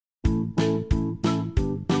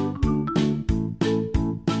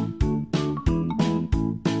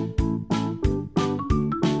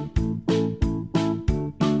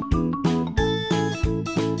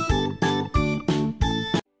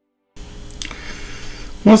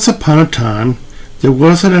Once upon a time, there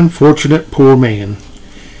was an unfortunate poor man.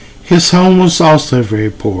 His home was also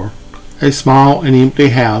very poor, a small and empty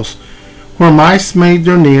house where mice made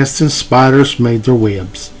their nests and spiders made their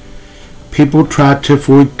webs. People tried to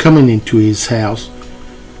avoid coming into his house.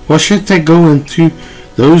 Why should they go into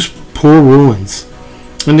those poor ruins?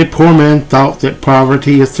 And the poor man thought that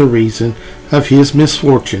poverty is the reason of his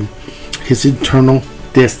misfortune, his eternal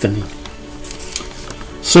destiny.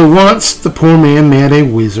 So once the poor man met a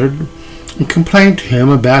wizard and complained to him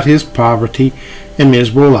about his poverty and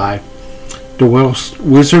miserable life. The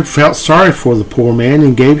wizard felt sorry for the poor man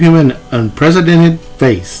and gave him an unprecedented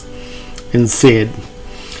vase and said,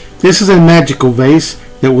 "This is a magical vase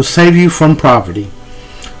that will save you from poverty."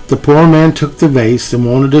 The poor man took the vase and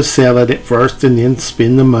wanted to sell it at first and then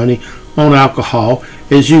spend the money on alcohol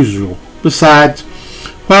as usual. Besides,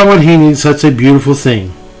 why would he need such a beautiful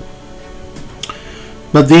thing?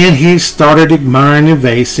 But then he started admiring the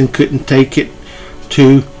vase and couldn't take it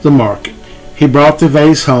to the market. He brought the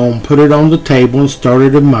vase home, put it on the table, and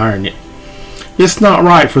started admiring it. It's not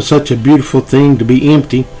right for such a beautiful thing to be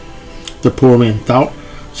empty, the poor man thought.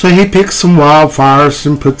 So he picked some wildflowers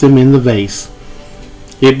and put them in the vase.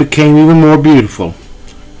 It became even more beautiful.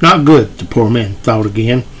 Not good, the poor man thought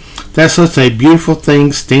again, that such a beautiful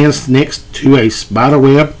thing stands next to a spider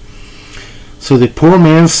web. So the poor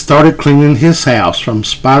man started cleaning his house from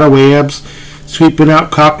spider webs, sweeping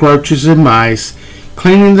out cockroaches and mice,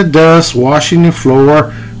 cleaning the dust, washing the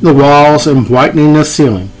floor, the walls, and whitening the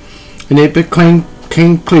ceiling. And it became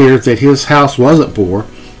clear that his house wasn't poor,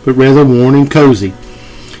 but rather warm and cozy.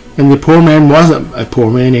 And the poor man wasn't a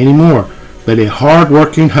poor man anymore, but a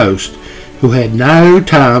hard-working host who had no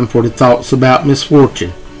time for the thoughts about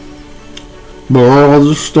misfortune. Moral of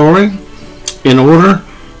the story: in order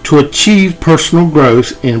to achieve personal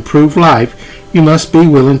growth and improve life, you must be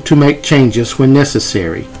willing to make changes when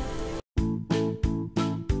necessary.